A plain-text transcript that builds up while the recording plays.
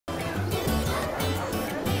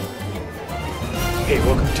Hey,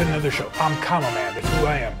 welcome to another show. I'm Comma Man. That's who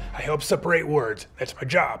I am. I help separate words. That's my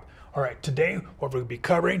job. All right, today what we're going to be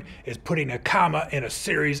covering is putting a comma in a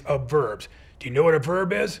series of verbs. Do you know what a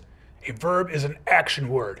verb is? A verb is an action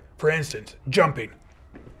word. For instance, jumping,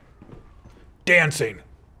 dancing,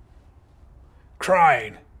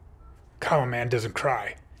 crying. Comma Man doesn't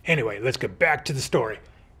cry. Anyway, let's get back to the story.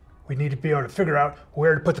 We need to be able to figure out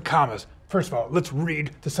where to put the commas. First of all, let's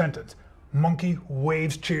read the sentence. Monkey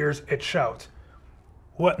waves, cheers, it shouts.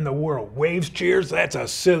 What in the world? Waves, cheers? That's a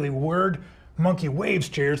silly word. Monkey waves,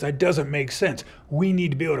 cheers? That doesn't make sense. We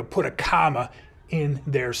need to be able to put a comma in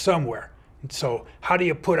there somewhere. So how do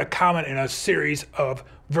you put a comma in a series of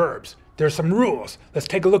verbs? There's some rules. Let's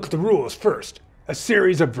take a look at the rules first. A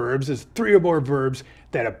series of verbs is 3 or more verbs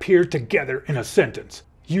that appear together in a sentence.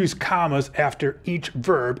 Use commas after each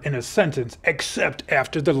verb in a sentence except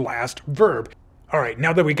after the last verb. All right,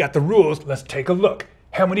 now that we got the rules, let's take a look.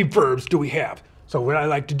 How many verbs do we have? So what I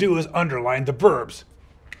like to do is underline the verbs.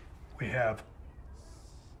 We have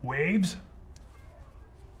waves,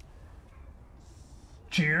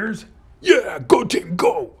 cheers, yeah, go team,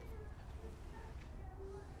 go,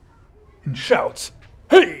 and shouts,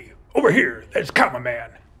 hey, over here, that's Comma Man.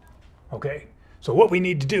 Okay, so what we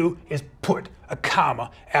need to do is put a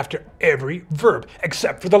comma after every verb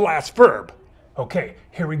except for the last verb. Okay,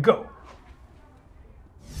 here we go.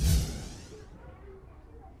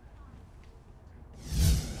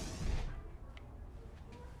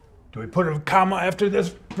 Do we put a comma after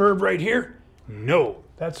this verb right here? No,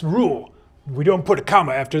 that's the rule. We don't put a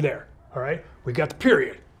comma after there, all right? We got the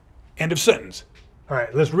period. End of sentence. All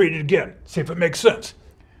right, let's read it again, see if it makes sense.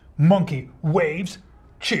 Monkey waves,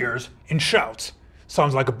 cheers, and shouts.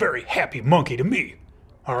 Sounds like a very happy monkey to me.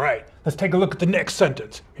 All right, let's take a look at the next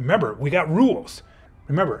sentence. Remember, we got rules.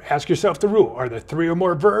 Remember, ask yourself the rule. Are there 3 or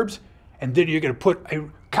more verbs? And then you're going to put a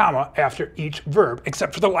comma after each verb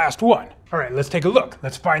except for the last one. All right, let's take a look.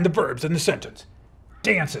 Let's find the verbs in the sentence.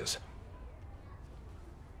 Dances.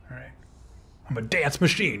 All right. I'm a dance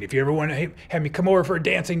machine. If you ever want to have me come over for a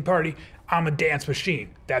dancing party, I'm a dance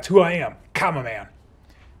machine. That's who I am, Comma Man.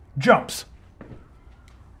 Jumps.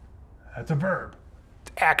 That's a verb.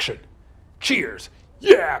 It's action. Cheers.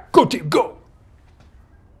 Yeah, go team, go.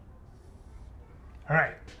 All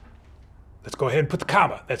right. Let's go ahead and put the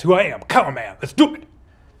comma. That's who I am, Comma Man. Let's do it.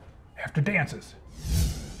 After dances.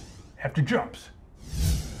 After jumps.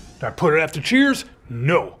 Do I put it after cheers?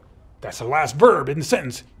 No. That's the last verb in the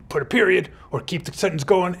sentence. Put a period or keep the sentence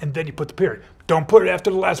going and then you put the period. Don't put it after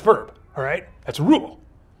the last verb. All right? That's a rule.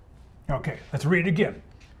 Okay, let's read it again.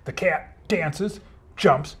 The cat dances,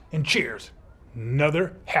 jumps, and cheers.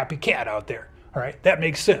 Another happy cat out there. All right? That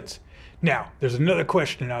makes sense. Now, there's another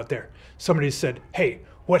question out there. Somebody said, hey,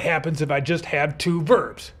 what happens if I just have 2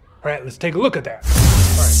 verbs? All right, let's take a look at that.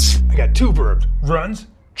 All right, I got 2 verbs, runs,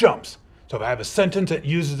 jumps. So if I have a sentence that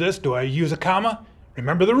uses this, do I use a comma?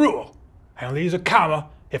 Remember the rule. I only use a comma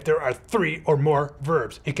if there are 3 or more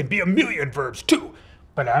verbs. It can be a million verbs too,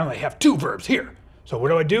 but I only have 2 verbs here. So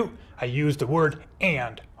what do? I use the word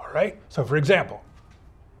and, all right? So for example,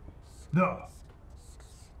 the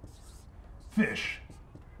fish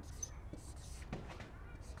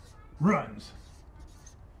runs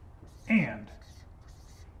and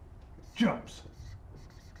jumps.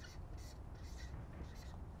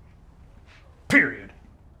 Period.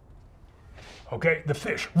 Okay, the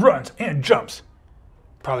fish runs and jumps.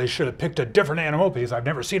 Probably should have picked a different animal because I've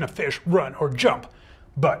never seen a fish run or jump.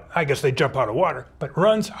 But I guess they jump out of water. But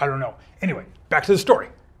runs, I don't know. Anyway, back to the story.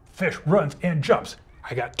 Fish runs and jumps.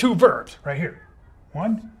 I got 2 verbs right here.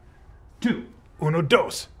 1, 2. Uno,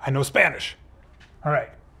 dos. I know Spanish. All right.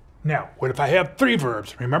 Now, what if I have 3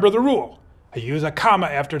 verbs? Remember the rule. I use a comma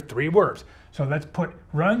after 3 verbs. So let's put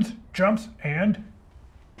runs, jumps, and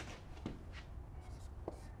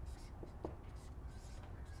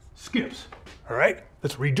skips. All right,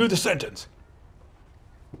 let's redo the sentence.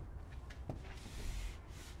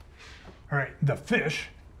 All right, the fish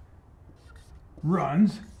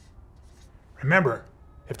runs. Remember,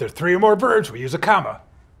 if there are 3 or more verbs, we use a comma.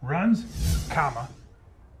 Runs, comma,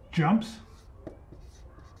 jumps,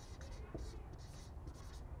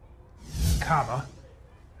 comma.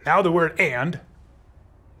 Now the word and,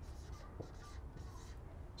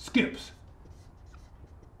 skips.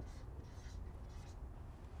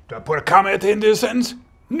 Do I put a comma at the end of the sentence?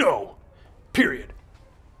 No. Period.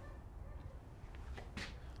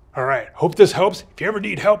 All right, hope this helps. If you ever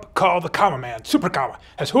need help, call the Comma Man, Super Comma.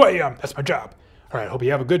 That's who I am, that's my job. All right, hope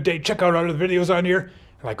you have a good day. Check out other videos on here.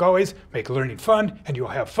 And like always, make learning fun, and you'll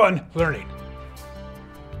have fun learning.